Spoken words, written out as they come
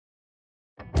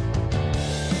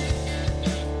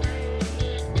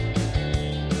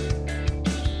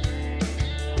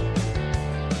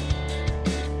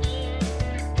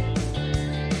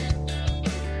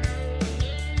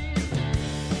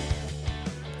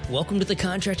Welcome to the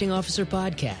Contracting Officer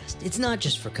Podcast. It's not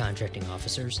just for contracting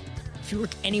officers. If you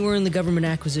work anywhere in the government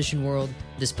acquisition world,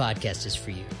 this podcast is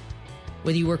for you.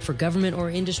 Whether you work for government or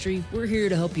industry, we're here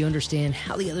to help you understand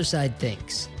how the other side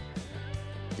thinks.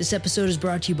 This episode is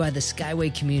brought to you by the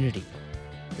Skyway community.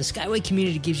 The Skyway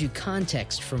community gives you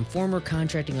context from former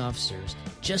contracting officers,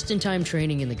 just-in-time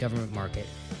training in the government market,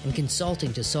 and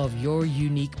consulting to solve your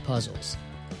unique puzzles.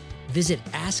 Visit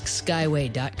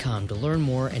AskSkyway.com to learn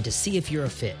more and to see if you're a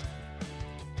fit.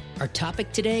 Our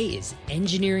topic today is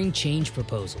engineering change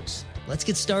proposals. Let's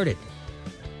get started.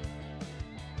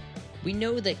 We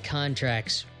know that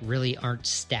contracts really aren't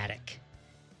static.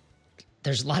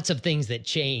 There's lots of things that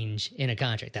change in a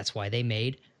contract. That's why they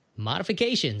made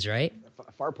modifications, right?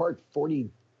 FAR Part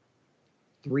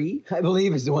 43, I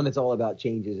believe, is the one that's all about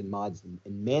changes and mods and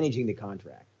managing the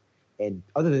contract. And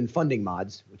other than funding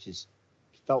mods, which is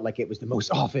felt like it was the most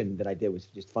often that I did was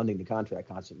just funding the contract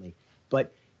constantly.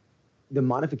 But the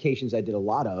modifications I did a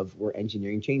lot of were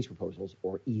engineering change proposals,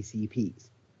 or ECPs.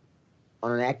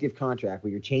 On an active contract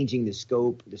where you're changing the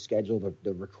scope, the schedule,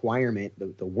 the requirement,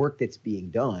 the work that's being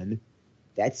done,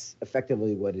 that's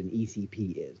effectively what an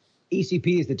ECP is.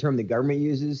 ECP is the term the government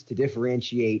uses to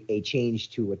differentiate a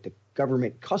change to what the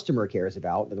government customer cares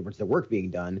about, in other words, the work being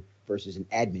done, versus an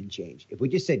admin change. If we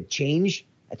just said change,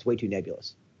 that's way too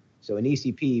nebulous. So an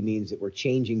ECP means that we're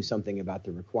changing something about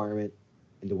the requirement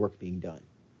and the work being done.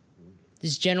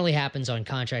 This generally happens on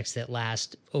contracts that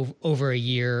last over a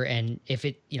year, and if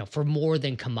it, for more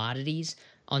than commodities.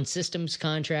 On systems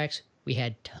contracts, we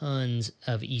had tons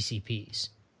of ECPs.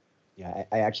 Yeah,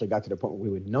 I actually got to the point where we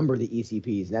would number the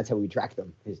ECPs, and that's how we track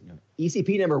them.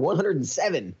 ECP number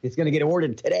 107 is going to get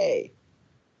awarded today.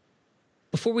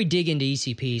 Before we dig into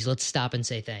ECPs, let's stop and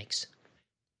say thanks.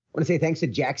 I want to say thanks to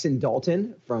Jackson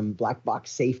Dalton from Black Box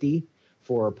Safety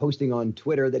for posting on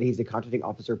Twitter that he's a Contracting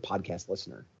Officer podcast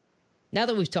listener. Now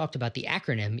that we've talked about the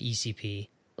acronym ECP,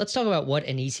 let's talk about what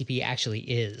an ECP actually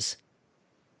is.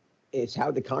 It's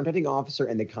how the contracting officer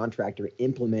and the contractor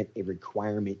implement a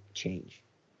requirement change.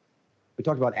 We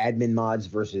talked about admin mods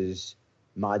versus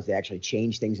mods that actually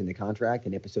change things in the contract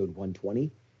in episode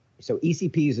 120. So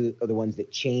ECPs are the ones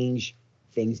that change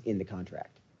things in the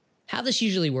contract. How this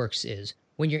usually works is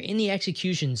when you're in the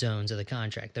execution zones of the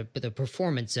contract, the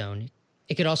performance zone,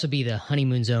 it could also be the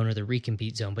honeymoon zone or the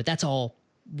recompete zone, but that's all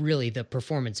really the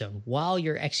performance zone. While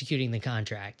you're executing the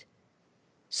contract,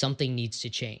 something needs to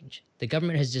change. The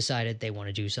government has decided they want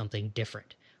to do something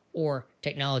different, or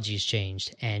technology has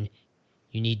changed and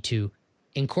you need to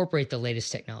incorporate the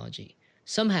latest technology.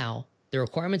 Somehow, the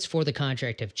requirements for the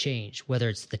contract have changed, whether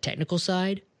it's the technical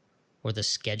side or the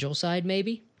schedule side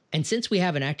maybe. And since we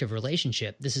have an active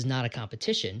relationship, this is not a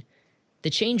competition, the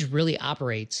change really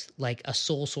operates like a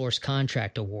sole source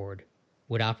contract award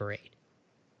would operate.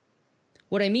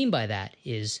 What I mean by that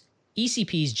is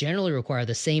ECPs generally require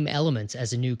the same elements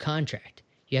as a new contract.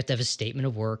 You have to have a statement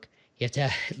of work, you have to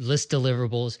list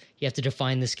deliverables, you have to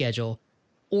define the schedule,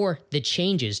 or the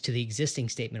changes to the existing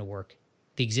statement of work,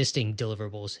 the existing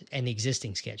deliverables, and the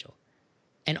existing schedule.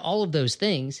 And all of those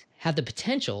things have the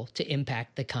potential to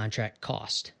impact the contract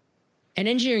cost. An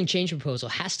engineering change proposal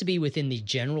has to be within the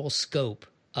general scope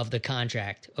of the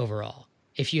contract overall.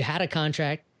 If you had a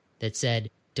contract that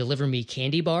said, deliver me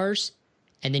candy bars,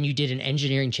 and then you did an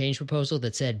engineering change proposal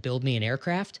that said, build me an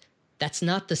aircraft, that's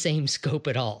not the same scope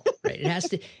at all, right? It has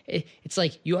to, it's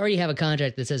like you already have a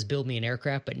contract that says, build me an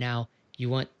aircraft, but now you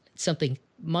want something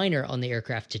minor on the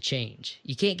aircraft to change.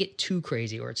 You can't get too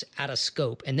crazy or it's out of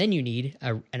scope. And then you need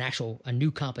a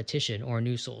new competition or a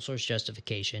new sole source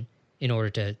justification in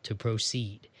order to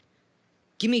proceed.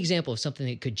 Give me an example of something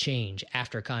that could change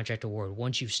after a contract award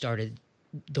once you've started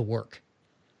the work.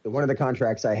 One of the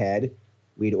contracts I had,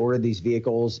 we'd ordered these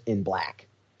vehicles in black,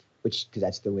 because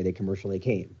that's the way they commercially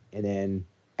came. And then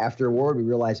after award, we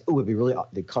realized, it'd be really,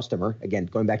 the customer, again,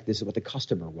 going back to this is what the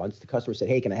customer wants. The customer said,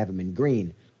 hey, can I have them in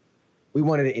green? We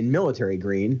wanted it in military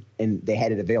green, and they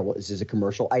had it available. This is a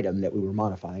commercial item that we were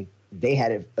modifying. They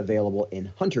had it available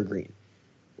in hunter green.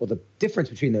 Well, the difference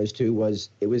between those two was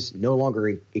it was no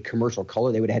longer a commercial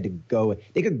color. They would have had to go.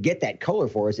 They could get that color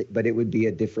for us, but it would be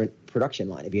a different production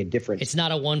line. It'd be a different. It's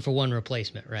not a one-for-one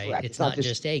replacement, right? Correct. It's not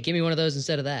just, hey, give me one of those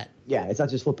instead of that. Yeah, it's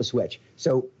not just flip a switch.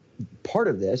 So part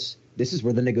of this is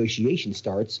where the negotiation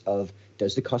starts of,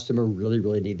 does the customer really,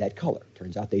 really need that color?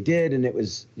 Turns out they did, and it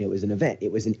was an event.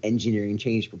 It was an engineering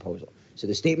change proposal. So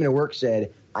the statement of work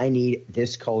said, I need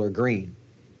this color green.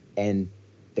 And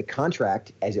the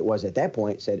contract, as it was at that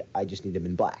point, said, I just need them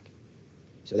in black.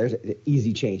 So there's an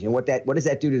easy change. And what does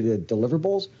that do to the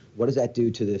deliverables? What does that do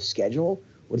to the schedule?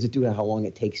 What does it do to how long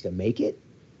it takes to make it?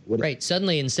 Right.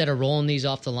 Suddenly, instead of rolling these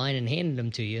off the line and handing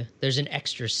them to you, there's an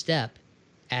extra step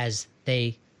as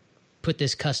they put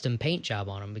this custom paint job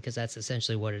on them, because that's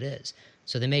essentially what it is.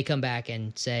 So they may come back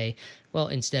and say, well,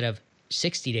 instead of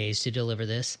 60 days to deliver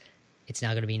this, it's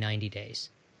now going to be 90 days.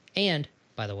 And,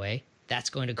 by the way, that's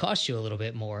going to cost you a little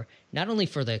bit more, not only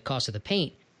for the cost of the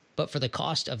paint, but for the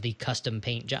cost of the custom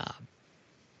paint job.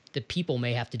 The people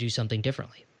may have to do something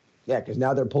differently. Yeah, because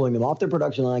now they're pulling them off their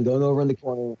production line, going over in the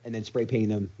corner, and then spray painting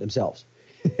them themselves.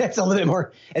 That's a little bit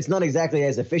more. It's not exactly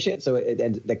as efficient, so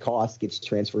and the cost gets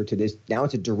transferred to this. Now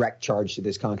it's a direct charge to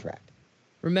this contract.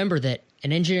 Remember that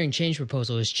an engineering change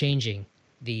proposal is changing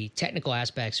the technical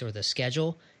aspects or the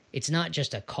schedule. It's not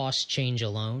just a cost change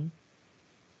alone.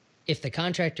 If the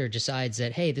contractor decides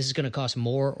that, hey, this is going to cost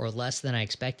more or less than I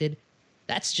expected,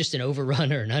 that's just an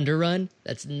overrun or an underrun.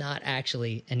 That's not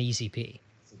actually an ECP.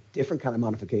 Different kind of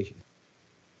modification.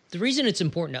 The reason it's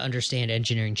important to understand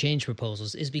engineering change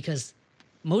proposals is because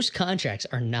most contracts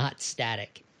are not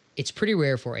static. It's pretty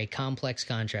rare for a complex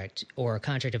contract or a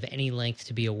contract of any length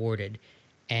to be awarded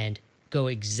and go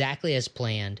exactly as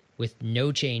planned with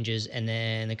no changes, and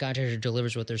then the contractor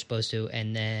delivers what they're supposed to,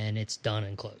 and then it's done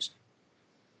and closed.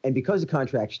 And because the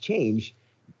contracts change,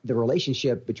 the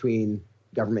relationship between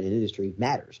government and industry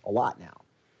matters a lot now.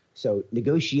 So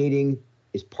negotiating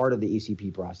is part of the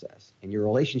ECP process, and your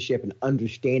relationship and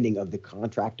understanding of the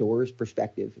contractor's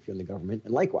perspective if you're in the government,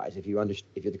 and likewise, if you're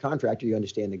the contractor, you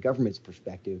understand the government's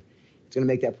perspective, it's going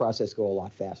to make that process go a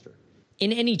lot faster.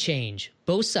 In any change,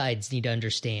 both sides need to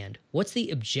understand what's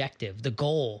the objective, the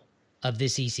goal of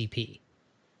this ECP.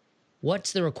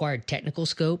 What's the required technical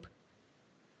scope?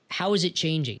 How is it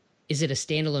changing? Is it a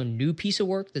standalone new piece of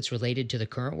work that's related to the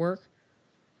current work?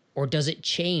 Or does it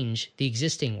change the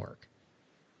existing work?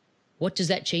 What does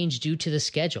that change do to the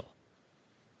schedule?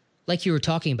 Like you were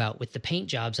talking about with the paint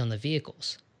jobs on the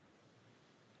vehicles.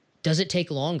 Does it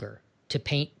take longer to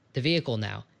paint the vehicle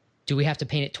now? Do we have to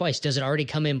paint it twice? Does it already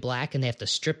come in black and they have to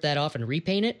strip that off and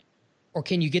repaint it? Or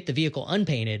can you get the vehicle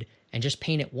unpainted and just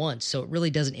paint it once so it really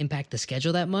doesn't impact the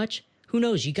schedule that much? Who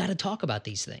knows? You got to talk about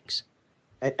these things.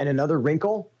 And another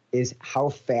wrinkle is how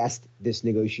fast this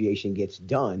negotiation gets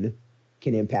done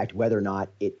can impact whether or not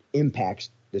it impacts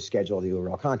the schedule of the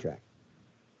overall contract.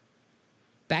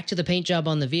 Back to the paint job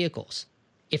on the vehicles.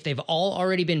 If they've all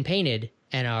already been painted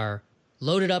and are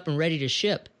loaded up and ready to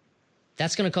ship,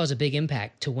 that's going to cause a big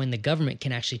impact to when the government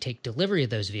can actually take delivery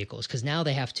of those vehicles, because now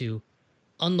they have to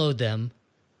unload them,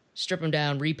 strip them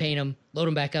down, repaint them, load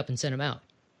them back up, and send them out.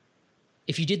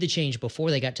 If you did the change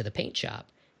before they got to the paint shop,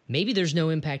 maybe there's no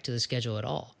impact to the schedule at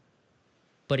all.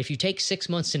 But if you take 6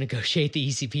 months to negotiate the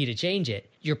ECP to change it,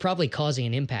 you're probably causing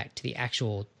an impact to the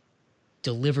actual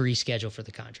delivery schedule for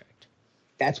the contract.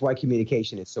 That's why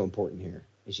communication is so important here,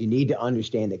 is you need to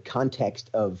understand the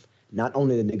context of not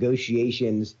only the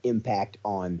negotiations impact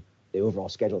on the overall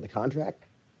schedule of the contract.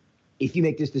 If you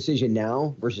make this decision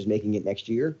now versus making it next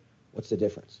year, what's the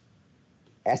difference?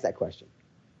 Ask that question.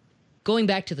 Going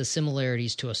back to the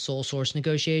similarities to a sole source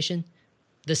negotiation,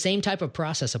 the same type of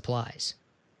process applies.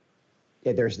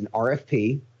 Yeah, there's an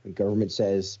RFP. The government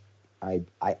says,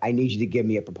 I need you to give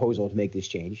me a proposal to make this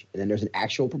change. And then there's an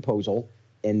actual proposal,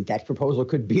 and that proposal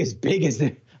could be as big as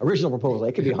the original proposal.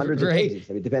 It could be hundreds of pages.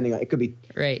 I mean, depending on, it could be,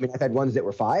 right. I mean, I've had ones that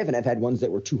were 5, and I've had ones that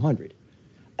were 200.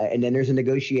 And then there's a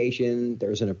negotiation,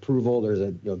 there's an approval, there's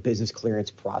a business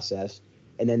clearance process.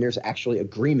 And then there's actually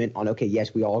agreement on, okay,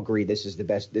 yes, we all agree this is the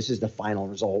best, this is the final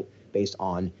result based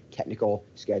on technical,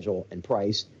 schedule, and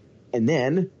price. And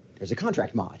then there's a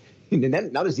contract mod. And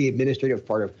then now there's the administrative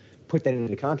part of put that into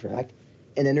the contract.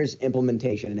 And then there's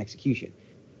implementation and execution.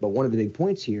 But one of the big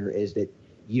points here is that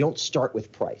you don't start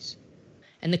with price.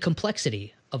 And the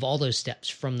complexity of all those steps,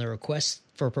 from the request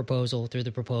for a proposal, through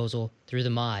the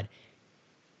mod,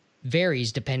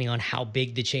 varies depending on how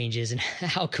big the change is and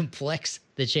how complex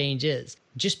the change is.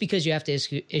 Just because you have to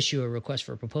issue a request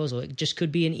for a proposal, it just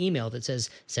could be an email that says,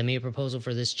 send me a proposal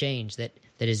for this change, that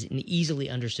is an easily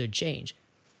understood change.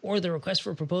 Or the request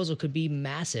for a proposal could be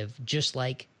massive, just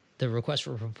like the request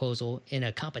for a proposal in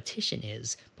a competition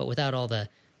is, but without all the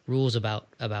rules about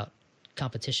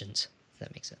competitions, if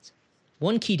that makes sense.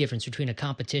 One key difference between a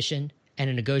competition and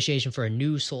a negotiation for a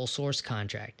new sole source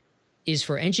contract is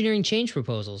for engineering change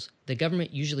proposals, the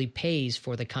government usually pays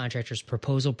for the contractor's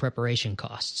proposal preparation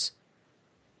costs.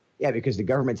 Yeah, because the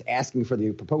government's asking for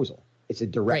the proposal. It's a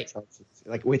direct charge.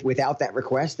 Like without that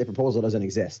request, the proposal doesn't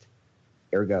exist.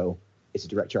 Ergo, it's a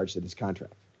direct charge to this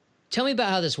contract. Tell me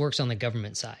about how this works on the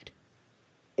government side.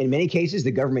 In many cases,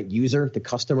 the government user, the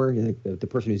customer, the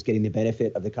person who's getting the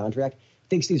benefit of the contract,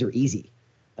 thinks these are easy.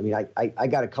 I mean, I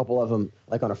got a couple of them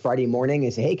like on a Friday morning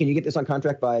and say, hey, can you get this on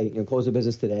contract by close of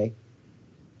business today?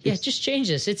 Yeah, just change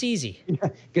this. It's easy.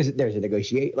 Because there's a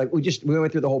negotiate. Like we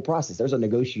went through the whole process. There's a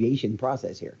negotiation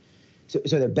process here.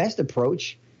 So the best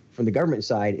approach from the government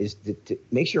side is to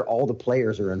make sure all the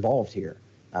players are involved here.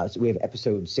 So we have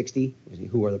episode 60,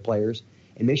 who are the players,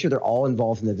 and make sure they're all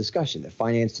involved in the discussion. The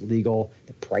finance, legal,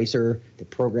 the pricer, the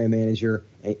program manager,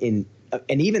 and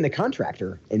even the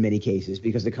contractor in many cases,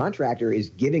 because the contractor is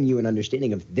giving you an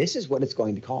understanding of this is what it's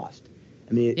going to cost.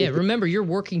 I mean, remember, you're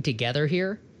working together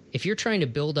here. If you're trying to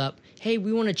build up, hey,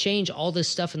 we want to change all this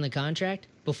stuff in the contract,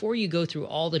 before you go through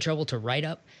all the trouble to write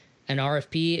up an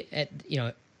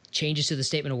RFP changes to the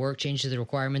statement of work, changes to the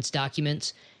requirements,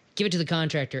 documents, give it to the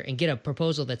contractor and get a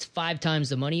proposal that's 5 times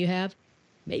the money you have.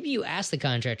 Maybe you ask the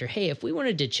contractor, hey, if we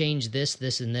wanted to change this,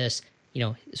 this, and this,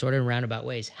 sort of in roundabout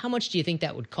ways, how much do you think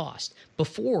that would cost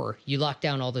before you lock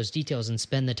down all those details and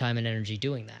spend the time and energy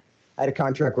doing that? I had a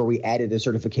contract where we added a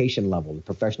certification level, the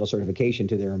professional certification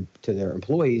to their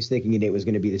employees, thinking it was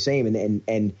going to be the same.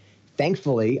 And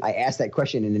thankfully, I asked that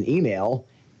question in an email,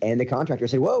 and the contractor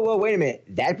said, whoa, wait a minute.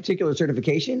 That particular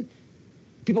certification,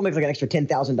 people make like an extra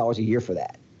 $10,000 a year for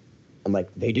that. I'm like,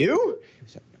 they do?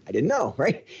 I didn't know,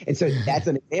 right? And so that's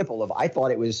an example of, I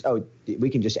thought it was, we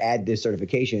can just add this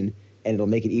certification and it'll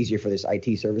make it easier for this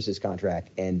IT services contract.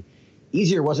 And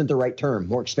easier wasn't the right term.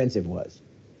 More expensive was.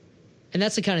 And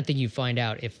that's the kind of thing you find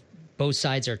out if both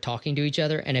sides are talking to each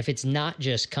other. And if it's not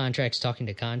just contracts talking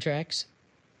to contracts,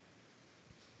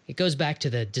 it goes back to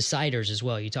the deciders as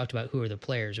well. You talked about who are the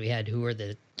players. We had who are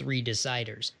the 3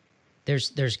 deciders.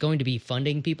 There's going to be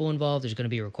funding people involved. There's going to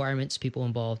be requirements people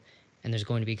involved. And there's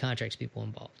going to be contracts people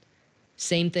involved.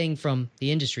 Same thing from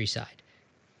the industry side.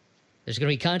 There's going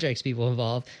to be contracts people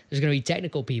involved. There's going to be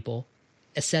technical people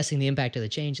assessing the impact of the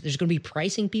change. There's going to be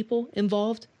pricing people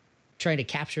involved, trying to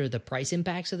capture the price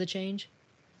impacts of the change.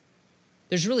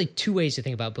 There's really 2 ways to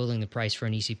think about building the price for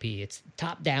an ECP. It's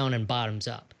top down and bottoms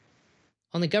up.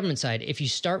 On the government side, if you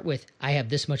start with, I have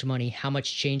this much money, how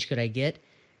much change could I get?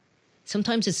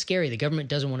 Sometimes it's scary. The government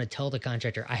doesn't want to tell the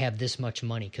contractor, I have this much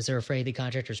money, because they're afraid the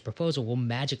contractor's proposal will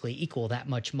magically equal that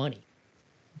much money.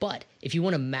 But if you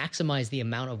want to maximize the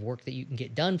amount of work that you can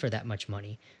get done for that much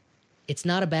money, it's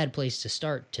not a bad place to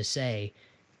start to say,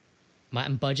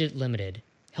 I'm budget limited.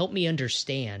 Help me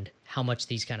understand how much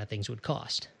these kind of things would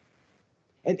cost.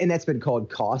 And that's been called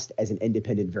cost as an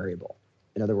independent variable.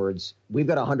 In other words, we've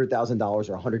got $100,000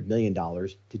 or $100 million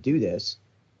to do this.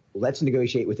 Let's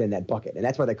negotiate within that bucket. And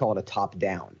that's why they call it a top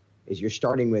down, is you're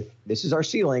starting with, this is our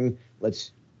ceiling.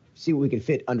 Let's see what we can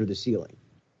fit under the ceiling.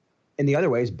 And the other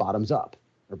way is bottoms up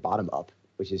or bottom up,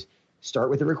 which is start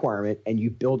with the requirement and you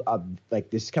build up, like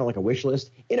this is kind of like a wish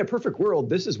list. In a perfect world,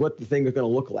 this is what the thing is going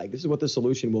to look like. This is what the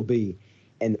solution will be.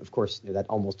 And of course, that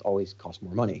almost always costs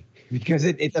more money because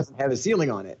it doesn't have a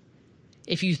ceiling on it.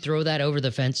 If you throw that over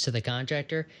the fence to the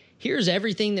contractor, here's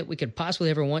everything that we could possibly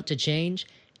ever want to change,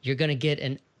 you're going to get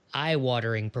an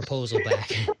eye-watering proposal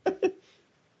back.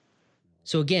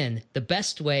 So again, the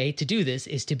best way to do this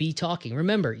is to be talking.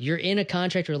 Remember, you're in a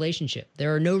contract relationship.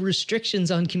 There are no restrictions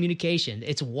on communication.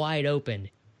 It's wide open.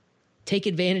 Take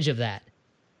advantage of that.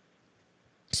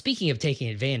 Speaking of taking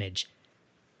advantage,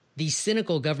 the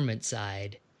cynical government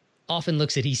side often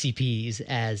looks at ECPs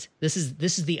as this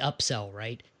is the upsell,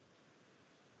 right?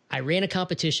 I ran a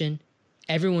competition.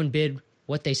 Everyone bid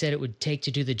what they said it would take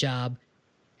to do the job.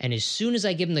 And as soon as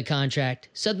I give them the contract,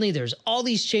 suddenly there's all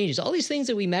these changes, all these things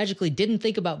that we magically didn't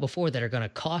think about before that are going to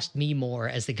cost me more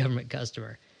as the government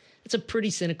customer. It's a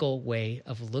pretty cynical way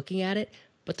of looking at it.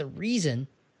 But the reason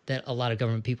that a lot of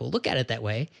government people look at it that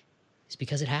way is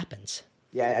because it happens.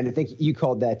 Yeah, and I think you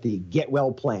called that the get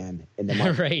well plan in the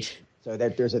market. Right. So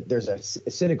that there's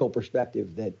a cynical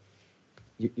perspective that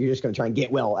you're just going to try and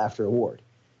get well after award.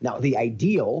 Now, the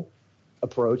ideal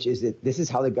approach is that this is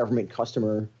how the government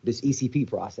customer, this ECP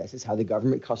process is how the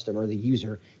government customer, the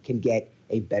user, can get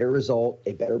a better result,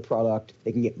 a better product.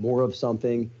 They can get more of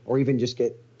something, or even just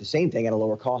get the same thing at a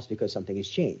lower cost because something has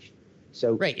changed.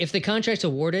 So, right. If the contract's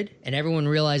awarded and everyone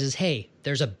realizes, hey,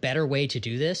 there's a better way to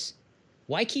do this,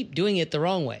 why keep doing it the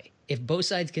wrong way? If both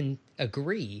sides can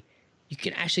agree, you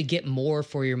can actually get more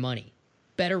for your money,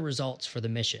 better results for the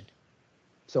mission.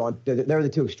 So there are the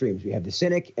 2 extremes. We have the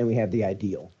cynic and we have the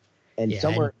ideal. And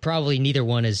and probably neither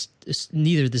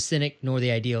the cynic nor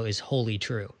the ideal is wholly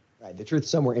true. Right. The truth's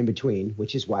somewhere in between,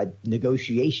 which is why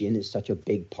negotiation is such a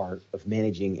big part of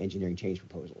managing engineering change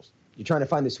proposals. You're trying to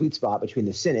find the sweet spot between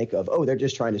the cynic of, they're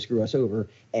just trying to screw us over,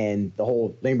 and the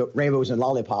whole rainbows and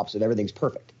lollipops of everything's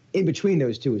perfect. In between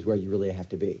those 2 is where you really have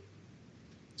to be.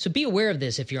 So be aware of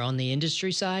this if you're on the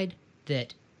industry side,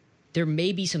 that there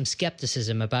may be some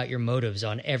skepticism about your motives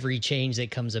on every change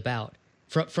that comes about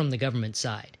from the government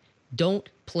side. Don't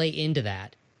play into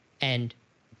that and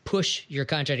push your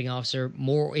contracting officer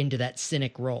more into that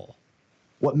cynic role.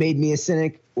 What made me a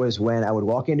cynic was when I would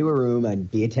walk into a room, I'd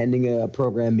be attending a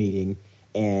program meeting,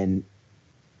 and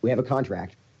we have a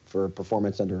contract for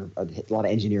performance under a lot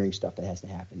of engineering stuff that has to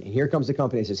happen. And here comes the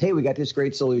company and says, hey, we got this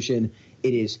great solution.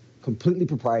 It is completely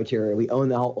proprietary. We own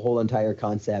the whole entire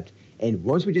concept. And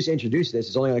once we just introduce this,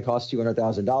 it's only going to cost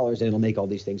 $200,000 and it'll make all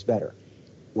these things better.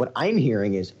 What I'm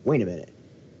hearing is, wait a minute.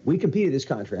 We competed this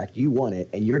contract, you won it,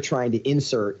 and you're trying to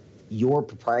insert your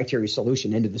proprietary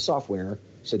solution into the software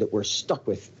so that we're stuck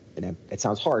with, and that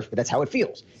sounds harsh, but that's how it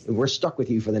feels. And we're stuck with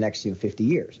you for the next 50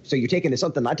 years. So you're taking to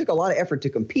something, I took a lot of effort to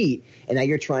compete, and now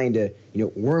you're trying to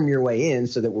worm your way in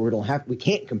so that we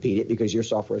can't compete it because your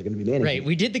software is going to be managed. Right.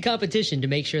 We did the competition to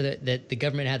make sure that the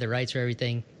government had the rights for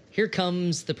everything. Here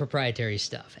comes the proprietary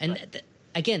stuff. And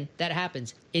again, that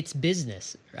happens. It's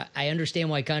business. I understand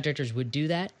why contractors would do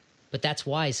that, but that's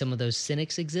why some of those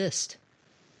cynics exist.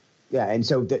 Yeah, and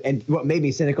so and what made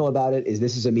me cynical about it is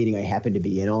this is a meeting I happened to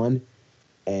be in on,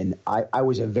 and I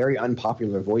was a very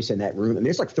unpopular voice in that room. I mean,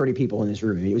 there's like 30 people in this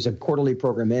room. I mean, it was a quarterly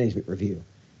program management review,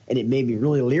 and it made me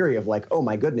really leery of like, oh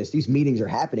my goodness, these meetings are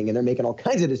happening, and they're making all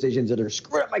kinds of decisions that are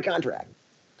screwing up my contract.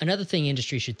 Another thing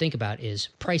industry should think about is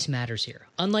price matters here.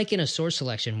 Unlike in a source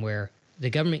selection where the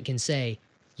government can say,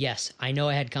 yes, I know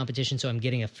I had competition, so I'm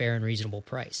getting a fair and reasonable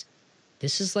price.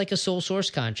 This is like a sole source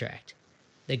contract.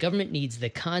 The government needs the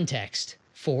context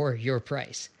for your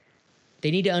price.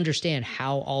 They need to understand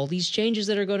how all these changes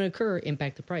that are going to occur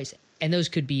impact the price. And those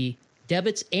could be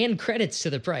debits and credits to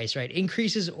the price, right?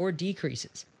 Increases or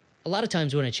decreases. A lot of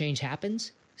times when a change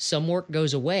happens, some work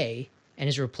goes away and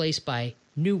is replaced by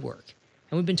new work.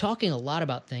 And we've been talking a lot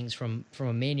about things from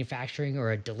a manufacturing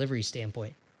or a delivery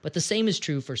standpoint, but the same is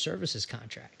true for services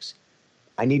contracts.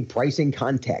 I need pricing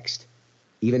context,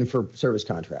 even for service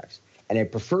contracts. And I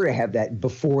prefer to have that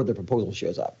before the proposal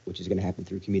shows up, which is going to happen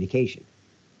through communication.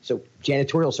 So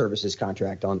janitorial services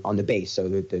contract on the base. So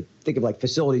think of like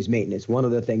facilities maintenance. One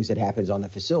of the things that happens on the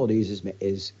facilities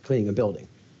is cleaning a building.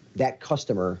 That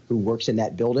customer who works in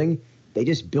that building, they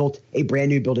just built a brand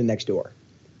new building next door.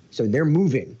 So they're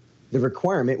moving. The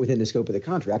requirement within the scope of the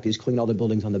contract is clean all the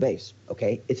buildings on the base.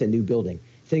 Okay, it's a new building.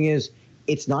 Thing is,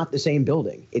 it's not the same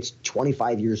building. It's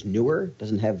 25 years newer.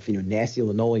 Doesn't have nasty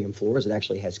linoleum floors. It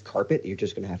actually has carpet that you're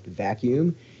just going to have to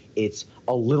vacuum. It's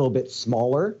a little bit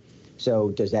smaller. So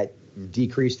does that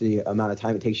decrease the amount of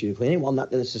time it takes you to clean it? Well,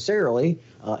 not necessarily.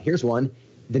 Here's one.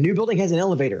 The new building has an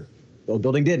elevator. The old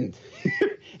building didn't.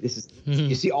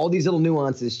 You see all these little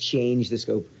nuances change the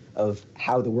scope of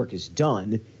how the work is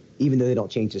done, even though they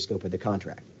don't change the scope of the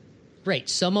contract. Right.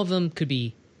 Some of them could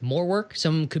be more work.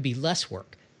 Some of them could be less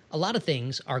work. A lot of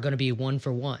things are going to be one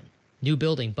for one. New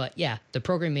building. But yeah, the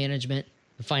program management,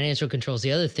 the financial controls,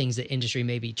 the other things that industry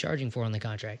may be charging for on the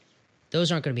contract,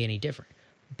 those aren't going to be any different.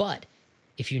 But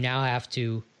if you now have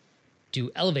to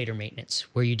do elevator maintenance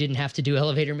where you didn't have to do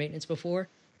elevator maintenance before,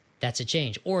 that's a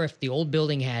change. Or if the old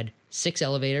building had 6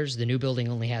 elevators, the new building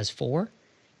only has 4,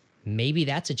 maybe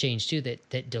that's a change too that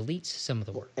deletes some of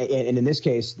the work. And in this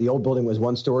case, the old building was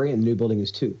 1 story and the new building is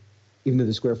 2, even though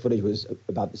the square footage was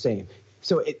about the same.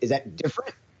 So is that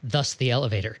different? Thus the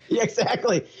elevator. Yeah,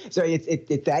 exactly. So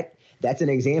that's an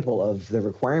example of the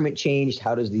requirement changed.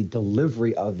 How does the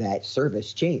delivery of that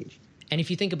service change? And if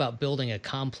you think about building a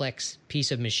complex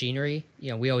piece of machinery,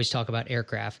 we always talk about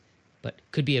aircraft, but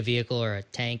could be a vehicle or a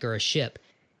tank or a ship.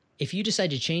 If you decide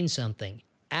to change something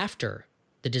after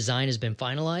the design has been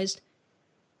finalized,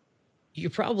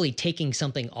 you're probably taking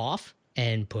something off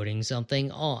and putting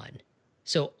something on.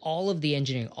 So all of the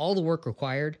engineering, all the work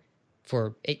required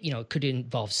for it, it could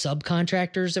involve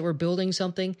subcontractors that were building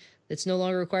something that's no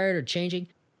longer required or changing.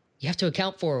 You have to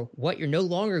account for what you're no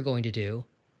longer going to do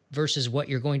versus what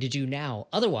you're going to do now.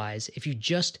 Otherwise, if you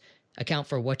just account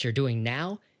for what you're doing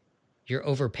now, you're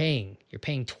overpaying. You're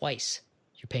paying twice.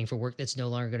 You're paying for work that's no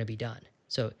longer going to be done.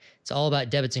 So it's all about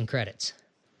debits and credits.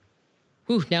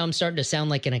 Whew, now I'm starting to sound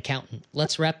like an accountant.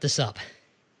 Let's wrap this up.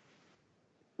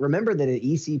 Remember that an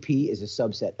ECP is a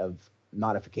subset of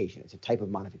modification. It's a type of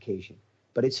modification.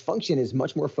 But its function is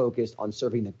much more focused on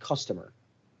serving the customer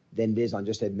than it is on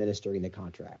just administering the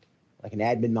contract. Like an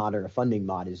admin mod or a funding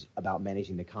mod is about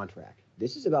managing the contract.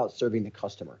 This is about serving the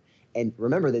customer. And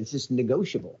remember that it's just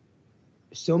negotiable.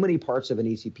 So many parts of an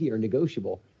ECP are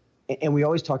negotiable. And we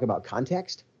always talk about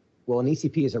context. Well, an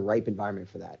ECP is a ripe environment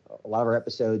for that. A lot of our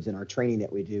episodes and our training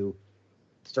that we do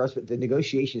starts with the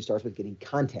negotiation starts with getting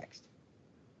context.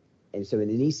 And so in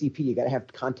an ECP, you got to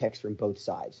have context from both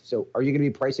sides. So are you going to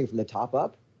be pricing from the top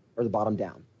up or the bottom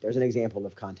down. There's an example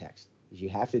of context. You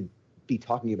have to be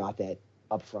talking about that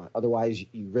up front. Otherwise,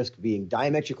 you risk being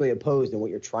diametrically opposed in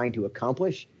what you're trying to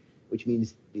accomplish, which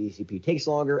means the ECP takes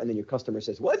longer, and then your customer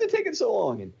says, why is it taking so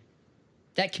long? And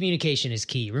that communication is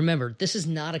key. Remember, this is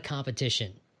not a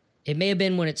competition. It may have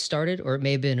been when it started, or it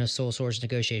may have been a sole source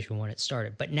negotiation when it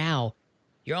started, but now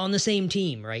you're on the same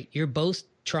team, right? You're both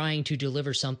trying to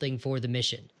deliver something for the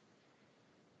mission.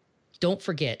 Don't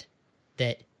forget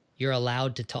that you're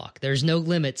allowed to talk. There's no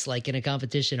limits like in a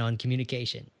competition on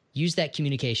communication. Use that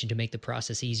communication to make the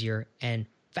process easier and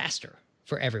faster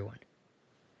for everyone.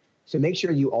 So make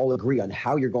sure you all agree on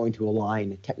how you're going to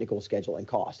align technical, schedule, and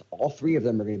cost. All three of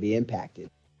them are going to be impacted.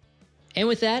 And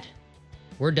with that,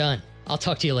 we're done. I'll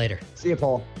talk to you later. See you,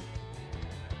 Paul.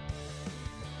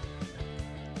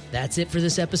 That's it for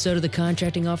this episode of the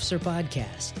Contracting Officer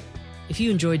Podcast. If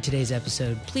you enjoyed today's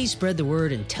episode, please spread the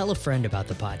word and tell a friend about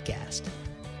the podcast.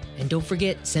 And don't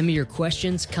forget, send me your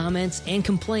questions, comments, and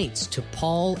complaints to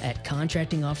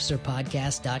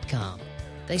paul@contractingofficerpodcast.com.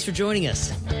 Thanks for joining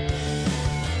us.